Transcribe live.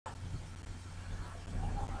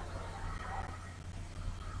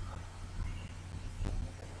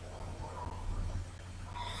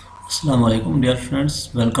Assalamu alaikum dear friends,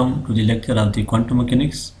 welcome to the lecture of the quantum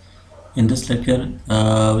mechanics. In this lecture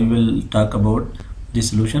we will talk about the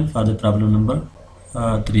solution for the problem number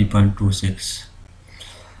 3.26.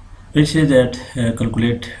 It says that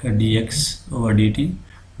calculate dx over dt,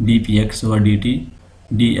 dpx over dt,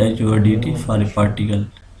 dh over dt for a particle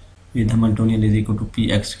with Hamiltonian is equal to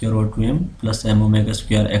px square over 2m plus m omega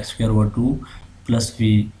square x square over 2 plus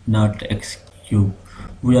v naught x cube.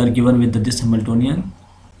 We are given with this Hamiltonian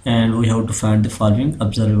and we have to find the following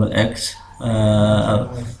observable x,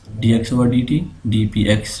 dx over dt,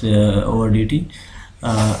 dpx over dt,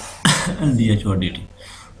 and dh over dt.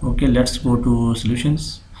 Okay, let's go to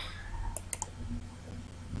solutions.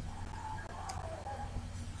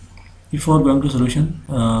 Before going to solution,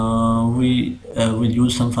 we will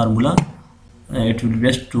use some formula. It will be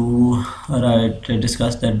best to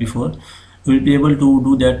discuss that before. We will be able to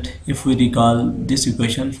do that if we recall this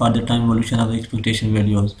equation for the time evolution of the expectation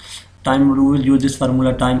values. We will use this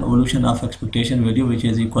formula, time evolution of expectation value, which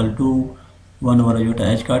is equal to 1 over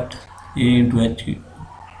iota h cut a into h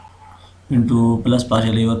into plus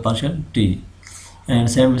partial a over partial t. And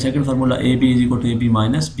second formula, ab is equal to ab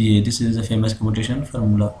minus ba. This is a famous commutation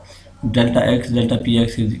formula. Delta x, delta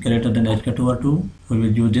px is greater than h cut over 2. We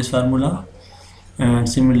will use this formula. And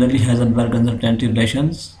similarly, Heisenberg uncertainty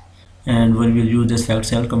relations. And we will use this fact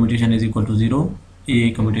cell commutation is equal to 0, a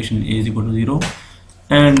commutation is equal to 0,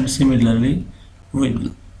 and similarly we will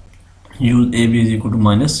use ab is equal to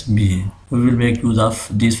minus ba. We will make use of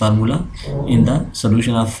this formula in the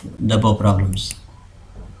solution of the above problems.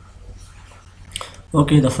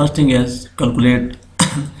 Okay, the first thing is calculate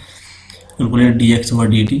dx over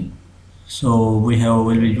dt. So we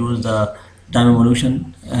will use the time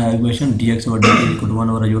evolution equation. Dx over dt is equal to 1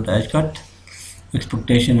 over iota h cut,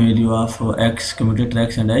 expectation value of x, commutator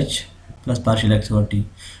x and h, plus partial x over t.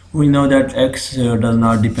 We know that x does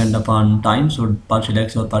not depend upon time, so partial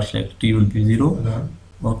x over partial x t will be 0.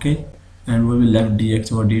 Okay, and we will left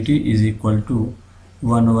dx over dt is equal to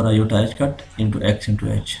 1 over iota h cut into x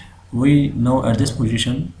into h. We know at this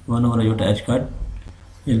position 1 over iota h cut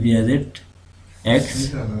will be as it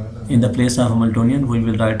x. In the place of Hamiltonian we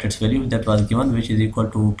will write its value that was given, which is equal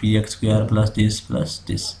to px square plus this plus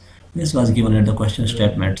this. This was given at the question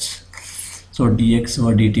statements. So dx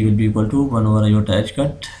over dt will be equal to 1 over iota h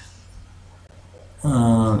cut.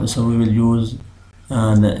 So we will use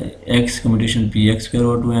the x commutation px square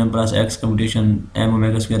over 2m plus x commutation m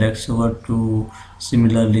omega square x over 2,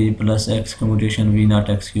 similarly plus x commutation v naught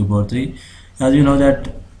x cube over 3. As you know that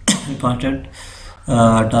constant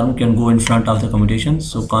term can go in front of the commutation,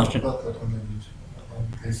 so constant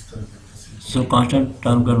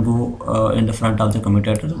term can go in the front of the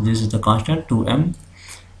commutator. This is the constant 2m,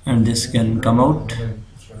 and this can come out.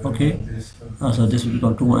 Okay, so this will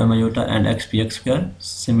become 2m iota and x px square.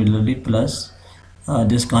 Similarly, plus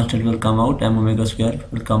this constant will come out, m omega square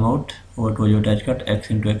will come out over 2 iota h cut x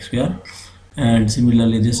into x square, and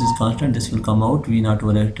similarly this is constant, this will come out, v naught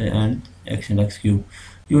over x and x and x cube.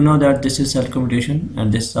 You know that this is self commutation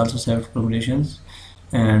and this is also self commutations,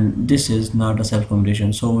 and this is not a self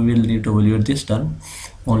commutation, so we will need to evaluate this term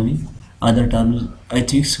only. Other terms I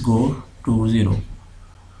think go to 0.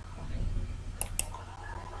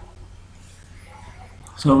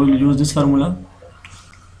 So we will use this formula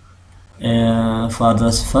for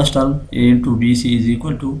the first term. A into bc is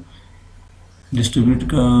equal to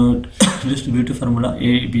distributive formula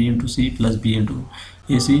a b into c plus b into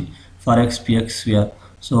ac for x px square.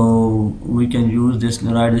 So we can use this,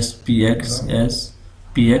 write this px as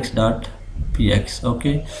px dot px.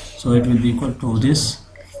 Okay, so it will be equal to this,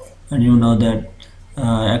 and you know that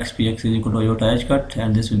x px is equal to iota h cut,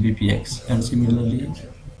 and this will be px, and similarly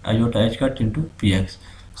iota h cut into px.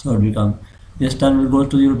 So it become, this term will go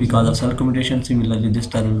to 0 because of self commutation. Similarly this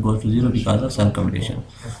term will go to 0 because of self commutation.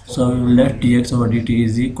 So we will let dx over dt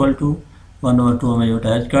is equal to 1 over 2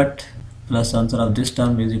 iota h cut plus answer of this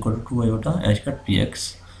term is equal to 2 iota h cut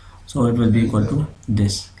px. So it will be equal to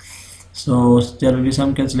this. So there will be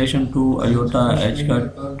some cancellation, 2 iota h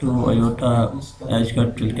cut, 2 iota h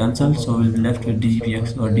cut will cancel, so we will be left with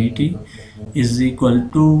dpx over dt is equal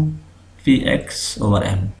to px over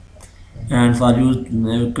m. And for use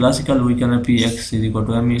classical, we can have px is equal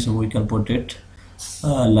to me, so we can put it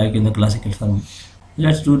like in the classical form.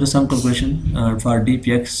 Let's do the sum calculation for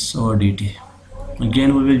dpx over dt.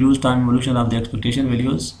 Again we will use time evolution of the expectation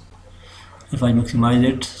values. If I maximize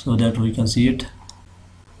it so that we can see it,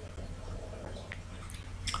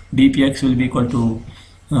 dpx will be equal to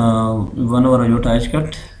 1 over iota h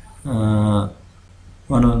cut 1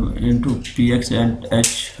 into px and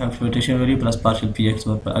h expectation value plus partial px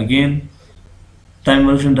over, again Time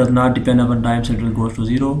evolution does not depend upon time, so it will go to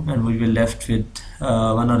 0, and we will left with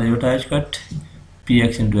 1 over iota h cut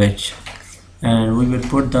px into h, and we will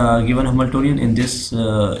put the given Hamiltonian in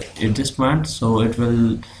this point, so it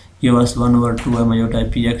will give us 1 over 2 m iota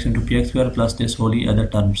px into px square plus this wholly other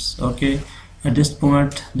terms. Okay, at this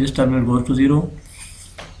point this term will go to 0,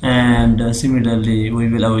 and similarly we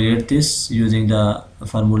will evaluate this using the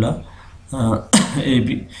formula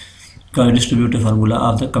AB distributive formula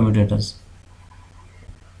of the commutators.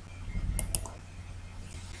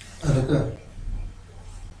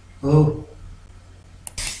 Oh.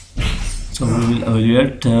 So we will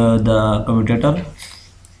evaluate the commutator.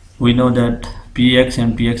 We know that px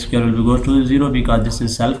and px square will go to 0 because this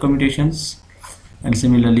is self commutations, and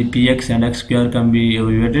similarly px and x square can be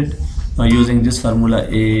evaluated using this formula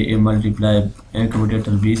a multiply a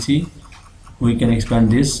commutator bc. We can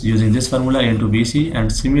expand this using this formula into bc,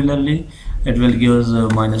 and similarly it will give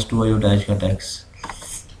us minus 2 iota h cut x,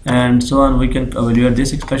 and so on. We can evaluate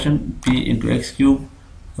this expression p into x cube.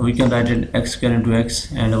 We can write it x square into x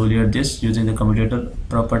and evaluate this using the commutator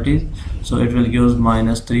properties, so it will give us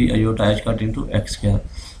minus 3 iota h cut into x square.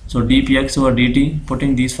 So dpx over dt,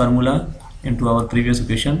 putting this formula into our previous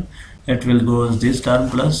equation, it will go as this term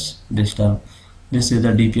plus this term. This is the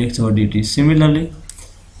dpx over dt. Similarly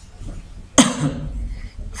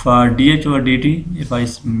for dh over dt, if I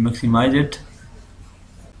maximize it,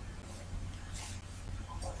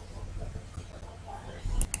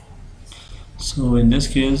 so in this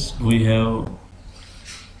case we have,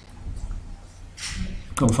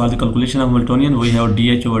 for the calculation of Hamiltonian, we have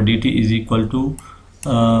dh over dt is equal to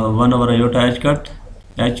 1 over iota h cut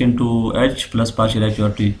h into h plus partial h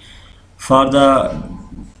over t. For the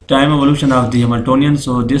time evolution of the Hamiltonian,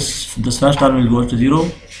 so this first term will go to 0,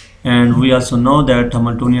 and we also know that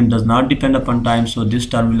Hamiltonian does not depend upon time, so this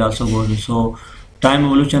term will also go to, so time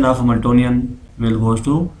evolution of Hamiltonian will go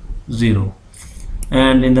to 0.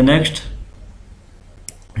 And in the next,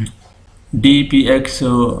 dpx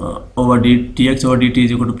over dx over dt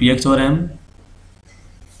is equal to px over m.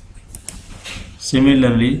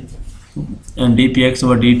 Similarly, and dpx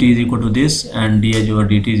over dt is equal to this, and dh over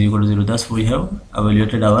dt is equal to 0. Thus we have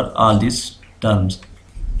evaluated our all these terms.